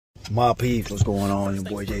My peeps, what's going on? Your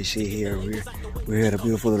boy JC here. We're at a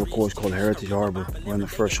beautiful little course called Heritage Harbor. We're in the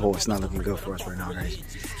first hole. It's not looking good for us right now, guys.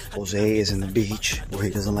 Jose is in the beach where he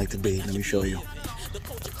doesn't like to be. Let me show you.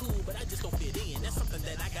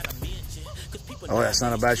 Oh, that's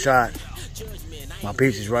not a bad shot. My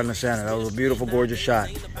peeps is right in the center. That was a beautiful, gorgeous shot.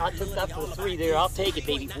 I took that for 3 there. I'll take it,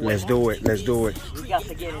 baby boy. Let's do it. Let's do it. We got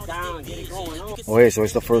to get it down, get it going on. Okay, so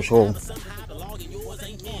it's the first hole.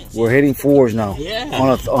 We're hitting fours now. Yeah. On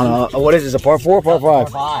a what is this? A par 4 or par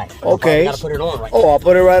 5? Par 5. Okay. Gotta put it on right. Oh, I'll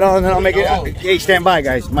put it right on and then I'll make it. Hey, stand by,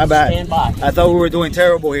 guys. My bad. Stand by. I thought we were doing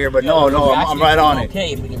terrible here, but no, I'm right on it.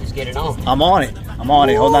 Okay, if we can just get it on. I'm on it. I'm on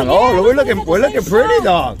it. Hold on. Oh, we're looking pretty,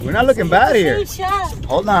 dog. We're not looking bad here.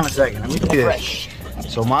 Hold on a second. Let me do this.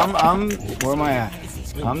 So where am I at?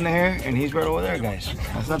 I'm there and he's right over there, guys.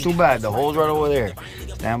 That's not too bad. The hole's right over there.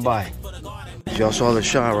 Stand by. Y'all saw the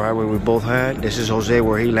shot, right, where we both had? This is Jose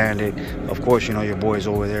where he landed. Of course, you know your boy's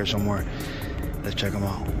over there somewhere. Let's check him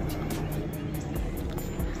out.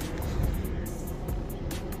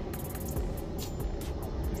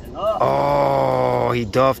 Oh, he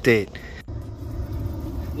duffed it.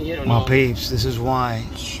 My peeps, this is why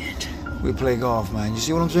we play golf, man. You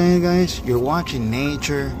see what I'm saying, guys? You're watching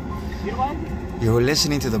nature. You're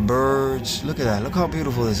listening to the birds. Look at that. Look how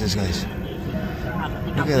beautiful this is, guys.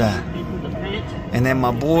 Look at that. And then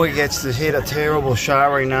my boy gets to hit a terrible shot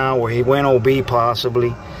right now where he went OB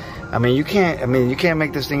possibly. I mean, you can't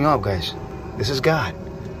make this thing up, guys. This is God.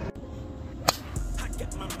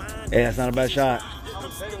 Hey, that's not a bad shot.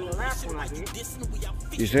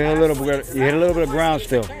 You hit a little bit of ground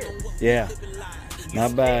still. Yeah.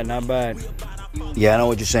 Not bad, not bad. Yeah, I know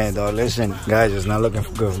what you're saying, dog. Listen, guys, it's not looking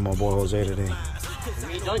good for my boy Jose today.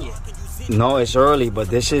 We ain't done yet. No, it's early, but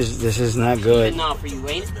this is not good. Now for you,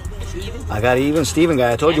 ain't it? I got even Steven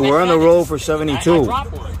guy. I told you we're on the road for 72.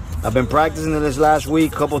 I've been practicing this last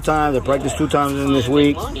week a couple times. I practiced 2 times in this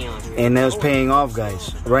week, and that's paying off,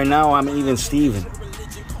 guys. Right now, I'm even Steven.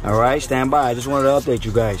 All right, stand by. I just wanted to update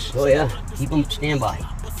you guys. Oh yeah, keep them stand by.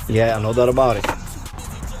 Yeah, no doubt about it.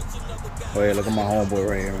 Oh yeah, look at my homeboy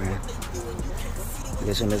right here, man.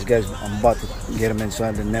 Listen, this guy's, I'm about to get him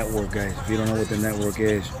inside the network, guys. If you don't know what the network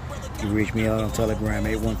is, you reach me out on Telegram,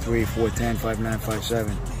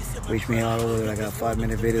 813-410-5957. Reach me out over there. I got a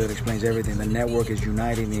 5-minute video that explains everything. The network is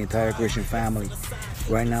uniting the entire Christian family.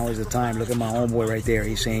 Right now is the time. Look at my homeboy right there.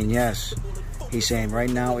 He's saying yes. He's saying right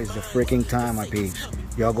now is the freaking time, my peeps.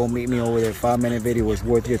 Y'all go meet me over there. 5-minute video is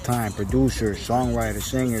worth your time. Producers, songwriters,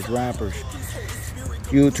 singers, rappers,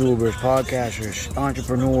 YouTubers, podcasters,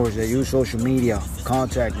 entrepreneurs that use social media.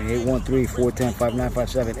 Contact me,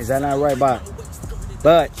 813-410-5957. Is that not right, Bob?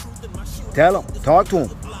 But tell them. Talk to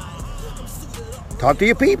them. Talk to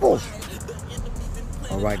your peoples.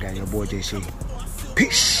 All right, guys. Your boy JC.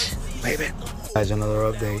 Peace, baby. Guys, another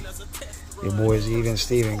update. Your boy is even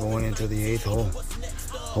Steven going into the 8th hole.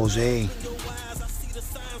 Jose.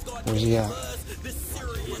 Where's he at?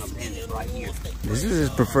 This is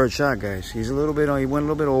his preferred shot, guys. He's a little bit on. He went a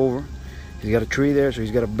little bit over. He's got a tree there, so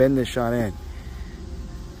he's got to bend this shot in.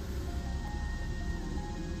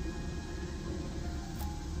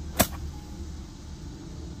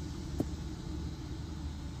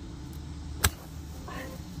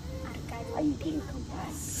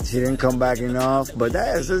 He didn't come back enough, but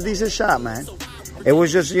that's a decent shot, man. It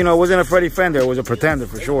was just, you know, it wasn't a Freddie Fender. It was a pretender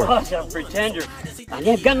for sure. Oh, it's a pretender. I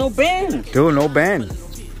ain't got no bend. Dude, no bend.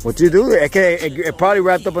 What you do? It probably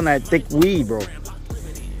wrapped up on that thick weed, bro.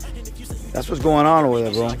 That's what's going on over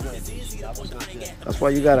there, bro. That's why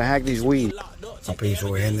you gotta hack these weeds. My peeps,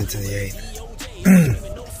 we're heading into the 8th.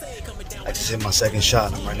 I just hit my 2nd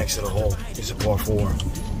shot. I'm right next to the hole. It's a par 4.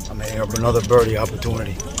 I'm heading up another birdie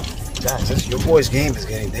opportunity. Guys, your boy's game is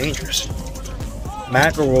getting dangerous.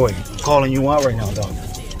 McCrory, I'm calling you out right now, dog.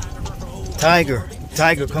 Tiger,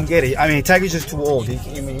 come get it. I mean, Tiger's just too old. He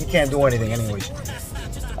can't do anything anyways.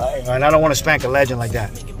 And I don't want to spank a legend like that.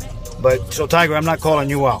 But, so Tiger, I'm not calling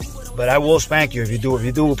you out. But I will spank you if you do. If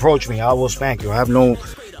you do approach me, I will spank you. I have no,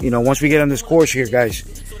 you know, once we get on this course here, guys,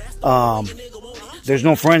 there's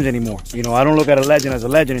no friends anymore. You know, I don't look at a legend as a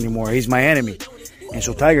legend anymore. He's my enemy. And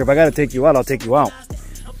so, Tiger, if I got to take you out, I'll take you out.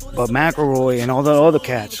 But McCrory and all the other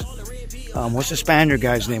cats, what's the Spaniard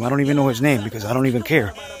guy's name? I don't even know his name because I don't even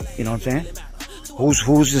care. You know what I'm saying?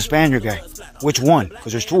 Who's the Spaniard guy? Which one?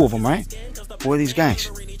 Because there's 2 of them, right? Who are these guys?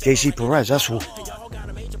 JC Perez, that's who.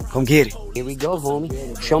 Come get it. Here we go,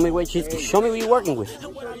 homie. Show me what you're working with.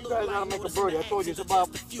 You guys gotta make a birdie. I told you it's about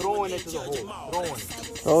throwing it to the hole.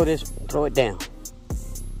 Throw it down.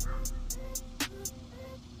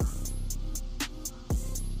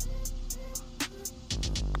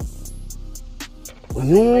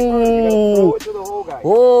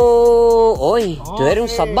 Oh, oye, tú eres un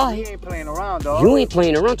salvaje. You ain't playing around, dog. You ain't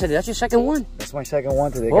playing around today. That's your second one. That's my second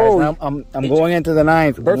one today, guys. Oh, Now I'm going into the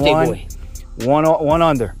ninth. Birthday boy. One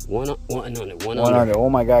under. One under. Oh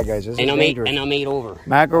my God, guys, this is dangerous. And I'm 8 over.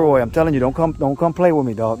 McCrory, I'm telling you, don't come play with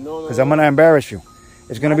me, dog. Because I'm gonna embarrass you.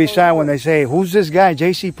 It's gonna be sad when they say, "Who's this guy,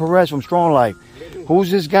 JC Perez from Strong Life? Who's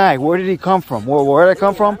this guy? Where did he come from? Where did I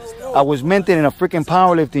come from? I was minted in a freaking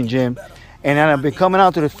powerlifting gym, and then I've been coming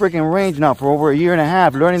out to the freaking range now for over a year and a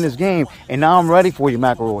half, learning this game, and now I'm ready for you,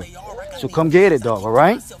 McCrory. So come get it, dog. All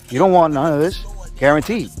right? You don't want none of this,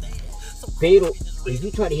 guaranteed." Pero if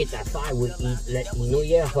you try to hit that 5 with no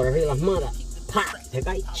llegas por arriba las malas, pop, te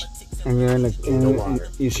caes. And you're in the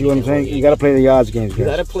you see what I'm saying? You gotta play the odds games, guys. You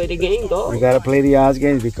gotta play the game, dog. You gotta play the odds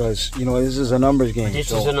games because you know this is a numbers game. This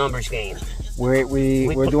is a numbers game.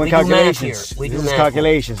 We're doing calculations. We do this is math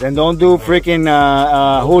calculations, and don't do freaking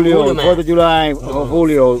Julio, 4th of July,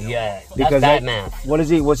 Julio. Yeah, because that's bad math. What is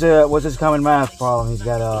he? What's his common math problem? He's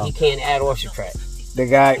got he can't add or subtract. The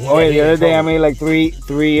guy. The other day I made like three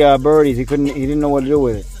birdies. He didn't know what to do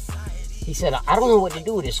with it. He said, "I don't know what to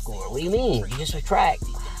do with this score." What do you mean? You just subtract.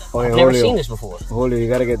 Oh, yeah, I've never seen this before. Julio, you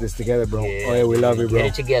gotta get this together, bro. Yeah, oh yeah, we love you, bro. Get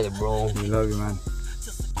it together, bro. We love you, man.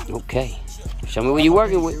 Okay. Show me what you're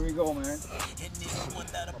working with. Here we go, man.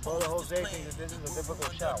 My brother Jose thinks that this is a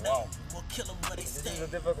difficult shot. Wow. This is a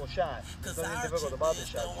difficult shot. There's nothing difficult about this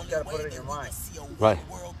shot. You gotta put it in your mind. Right.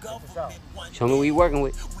 Check this out. Show me what you're working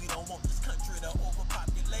with.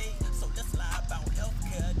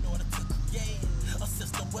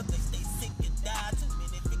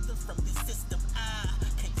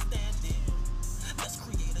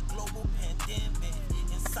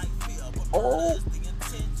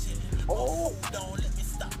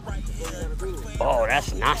 Oh,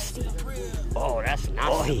 that's nasty. Oh, that's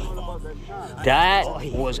nasty. That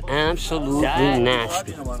was absolutely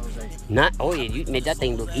nasty. You made that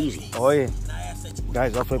thing look easy. Oh yeah.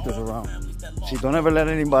 Guys, I'll flip this around. See, don't ever let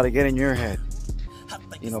anybody get in your head.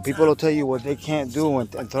 You know, people will tell you what they can't do and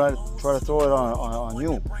try to throw it on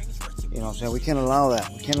you. You know what I'm saying? We can't allow that.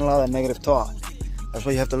 We can't allow that negative talk. That's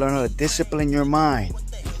why you have to learn how to discipline your mind.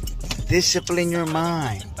 Discipline your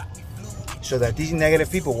mind. So that these negative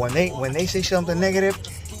people, when they say something negative,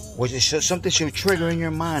 which is something should trigger in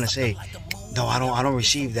your mind and say, "No, I don't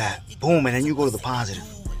receive that." Boom, and then you go to the positive.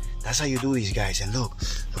 That's how you do these guys. And look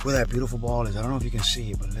where that beautiful ball is. I don't know if you can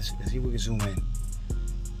see it, but let's see if we can zoom in.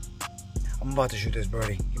 I'm about to shoot this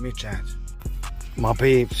birdie. Give me a chance. My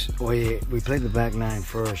peeps, we played the back nine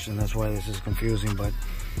first, and that's why this is confusing, but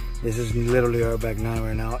this is literally our back nine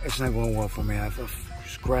right now. It's not going well for me. I've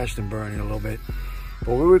scratched and burned a little bit.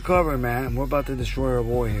 But we're recovering, man, and we're about to destroy our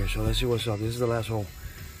boy here. So let's see what's up. This is the last hole.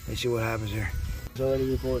 Let's see what happens here. It's already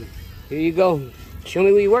recorded. Here you go. Show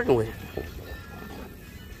me what you're working with.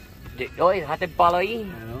 Oye, dejate el palo ahí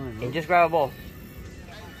and just grab a ball.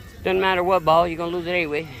 Doesn't matter what ball, you're going to lose it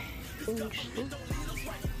anyway.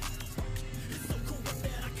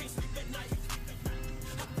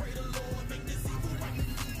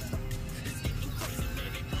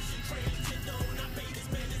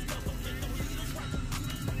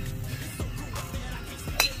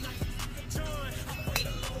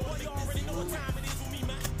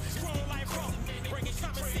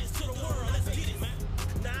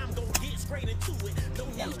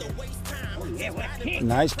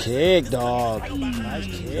 Nice kick, dog. Nice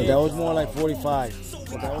kick. That was more like 45.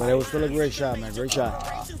 But it was still a great shot, man. Great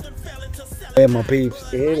shot. Yeah, my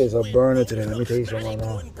peeps. It is a burner today. Let me tell you something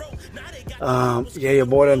right now. Yeah, your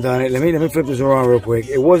boy done it. Let me flip this around real quick.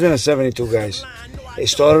 It wasn't a 72, guys. It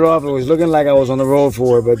started off, it was looking like I was on the road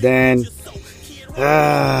for it, but then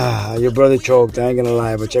your brother choked. I ain't gonna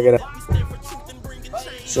lie, but check it out.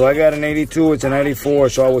 So I got an 82, it's an 94,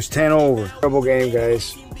 so I was 10 over. Terrible game,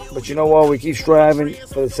 guys. But you know what? We keep striving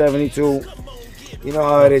for the 72. You know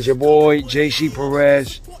how it is. Your boy, JC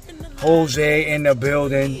Perez, Jose in the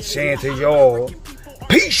building, saying to y'all,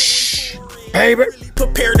 peace, baby.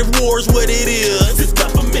 Comparative war is what it is. This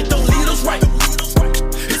government don't lead us right.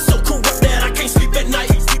 It's so corrupt that I can't sleep at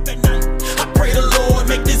night.